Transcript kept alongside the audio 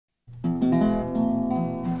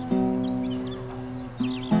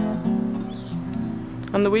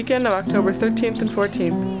On the weekend of October 13th and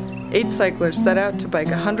 14th, 8 cyclers set out to bike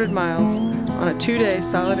 100 miles on a 2-day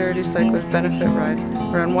Solidarity Cycler benefit ride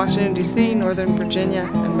around Washington, D.C., Northern Virginia,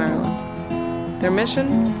 and Maryland. Their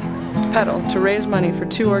mission? Pedal to raise money for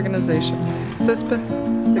 2 organizations, CISPAS,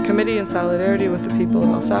 the Committee in Solidarity with the People of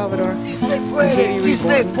El Salvador, and Haiti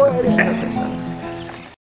Reborn of the Quixote Center.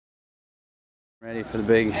 Ready for the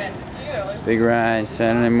big ride,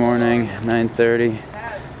 Saturday morning, 9:30.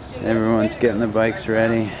 Everyone's getting the bikes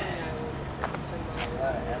ready.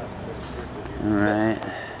 All right.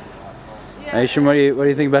 Aisha, what do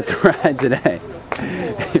you think about the ride today?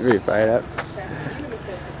 You pretty fired up?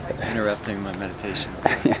 Interrupting my meditation.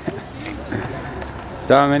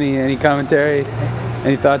 Tom, any commentary?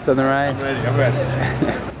 Any thoughts on the ride? I'm ready.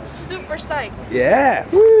 Super psyched. Yeah.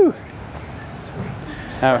 Woo.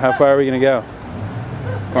 How far are we gonna go?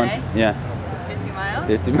 Today? Yeah. 50 miles?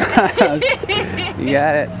 50 miles. You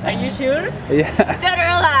got it. Are you sure? Yeah. Dead or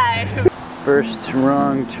alive? First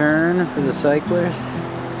wrong turn for the cyclers.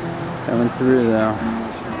 Coming through though.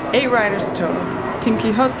 8 riders total. Team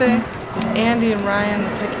Quixote, Andy and Ryan, the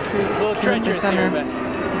techie crew, Quixote Center,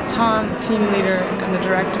 with Tom, the team leader, and the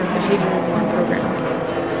director of the Haiti Reborn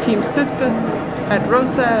program. Team CISPAS had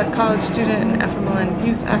Rosa, a college student and FMLN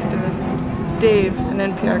youth activist, Dave, an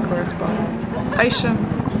NPR correspondent, Aisha,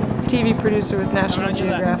 TV producer with National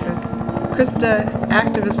Geographic, Krista,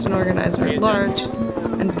 activist and organizer at large,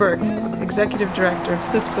 and Burke, executive director of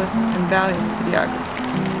CISPAS and Valiant videographer.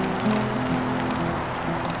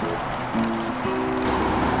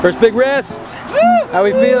 First big rest. Woo! How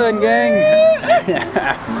we feeling, gang?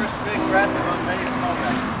 First big rest among many small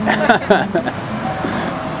rests.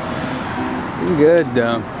 Good,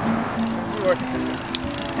 though.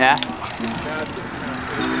 Yeah.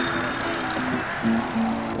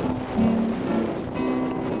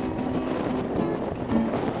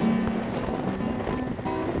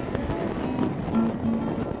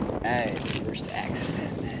 Hey, first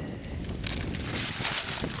accident.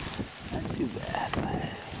 Not too bad, but a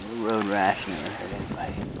little road rash never hurt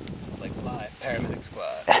anybody. It's like live paramedic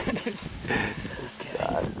squad. This is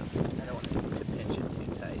awesome. I don't want to pinch it too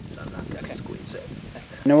tight, so I'm not gonna squeeze it.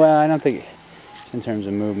 No, well, I don't think, in terms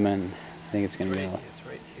of movement, I think it's gonna be a lot. It's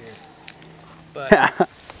right here. But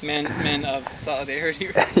men of solidarity,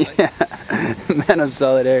 right? Like, Yeah. Men of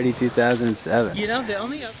Solidarity 2007. you know, the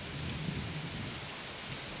only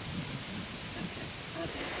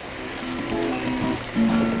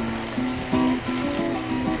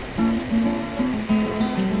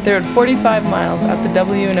They rode 45 miles up the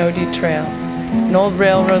W&OD trail, an old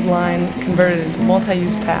railroad line converted into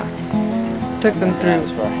multi-use path. Took them through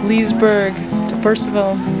Leesburg to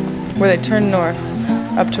Percival, where they turned north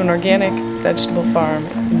up to an organic vegetable farm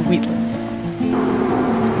in Wheatland.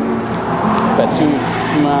 About 3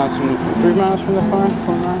 miles from the farm,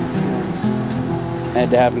 4 miles. Had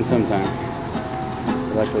to happen sometime.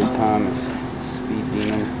 Luckily Tom is a speed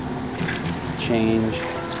demon. Change.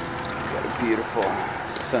 Got a beautiful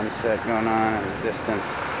sunset going on in the distance.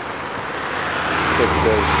 Just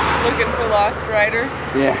those. Looking for lost riders.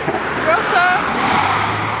 Yeah. Rosa!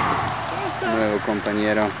 Rosa! Nuevo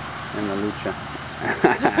compañero en la lucha.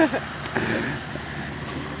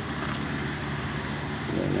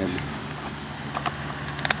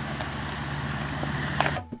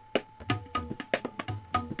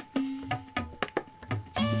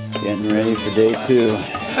 Getting ready for day 2.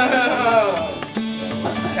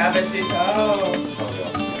 Cabecito!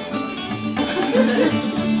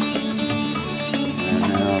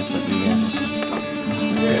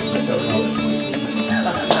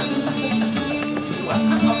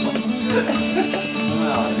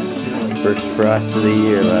 First frost of the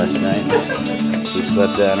year last night. We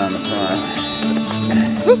slept out on the farm.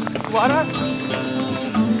 Water?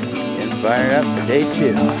 Getting fired up for day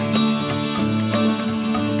 2.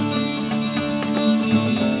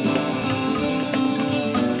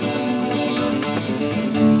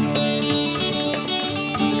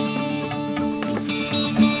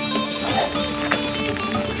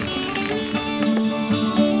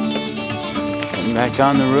 Back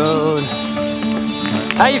on the road.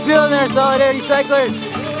 How you feeling there, Solidarity Cyclers?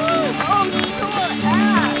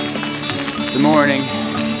 It's the morning.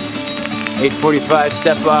 8:45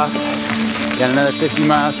 step off. Got another 50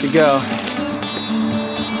 miles to go.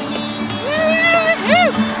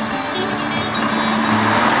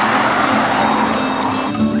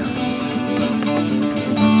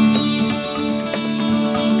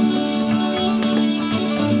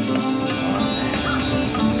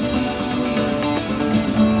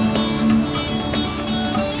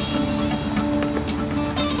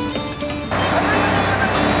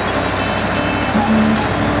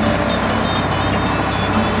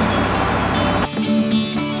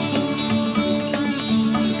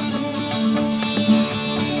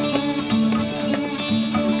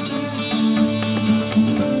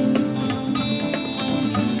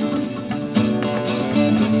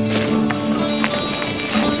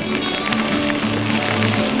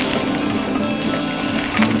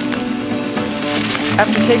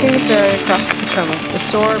 After taking the ferry across the Potomac, the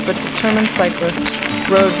sore but determined cyclists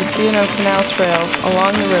rode the C&O Canal Trail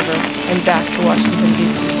along the river and back to Washington,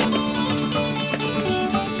 D.C.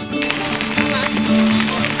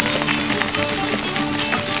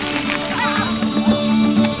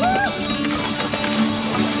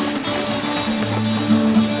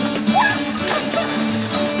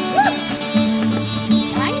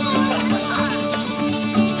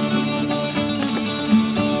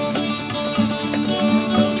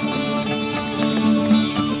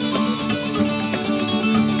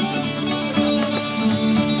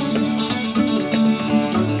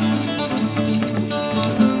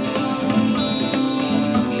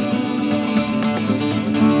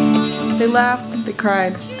 They laughed, they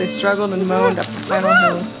cried, they struggled and moaned up the final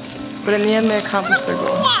hills, but in the end they accomplished their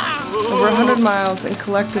goal. Over 100 miles, and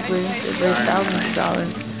collectively they've raised thousands of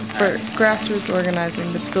dollars for grassroots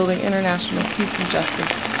organizing that's building international peace and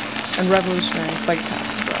justice and revolutionary bike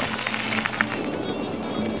paths for all.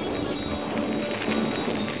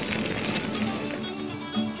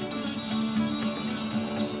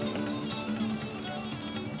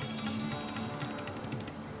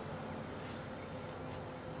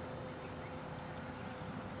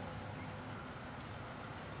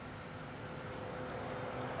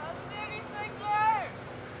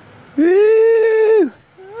 ¡Woo!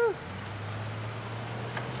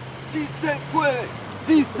 ¡Sí se puede!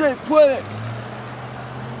 ¡Sí se puede!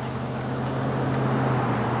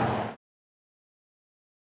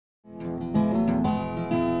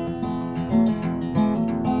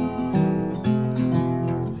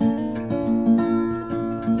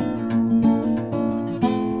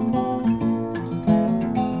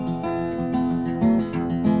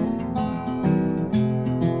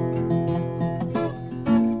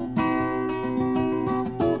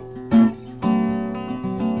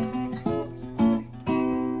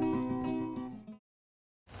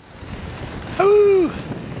 Ooh.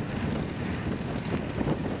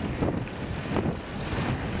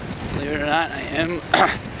 Believe it or not, I am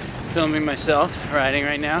filming myself riding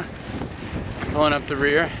right now. Pulling up the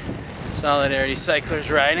rear. Solidarity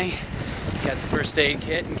cyclers riding. Got the first aid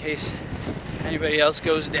kit in case anybody else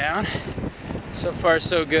goes down. So far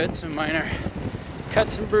so good. Some minor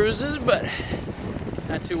cuts and bruises, but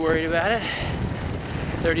not too worried about it.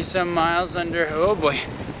 30 some miles under, oh boy,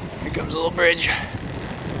 here comes a little bridge.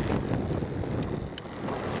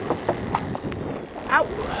 Ow!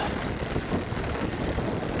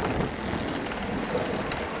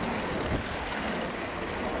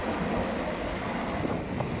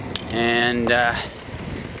 And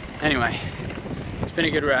anyway, it's been a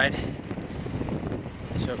good ride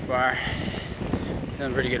so far.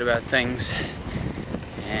 Feeling pretty good about things,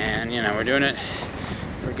 and you know, we're doing it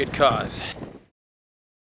for a good cause.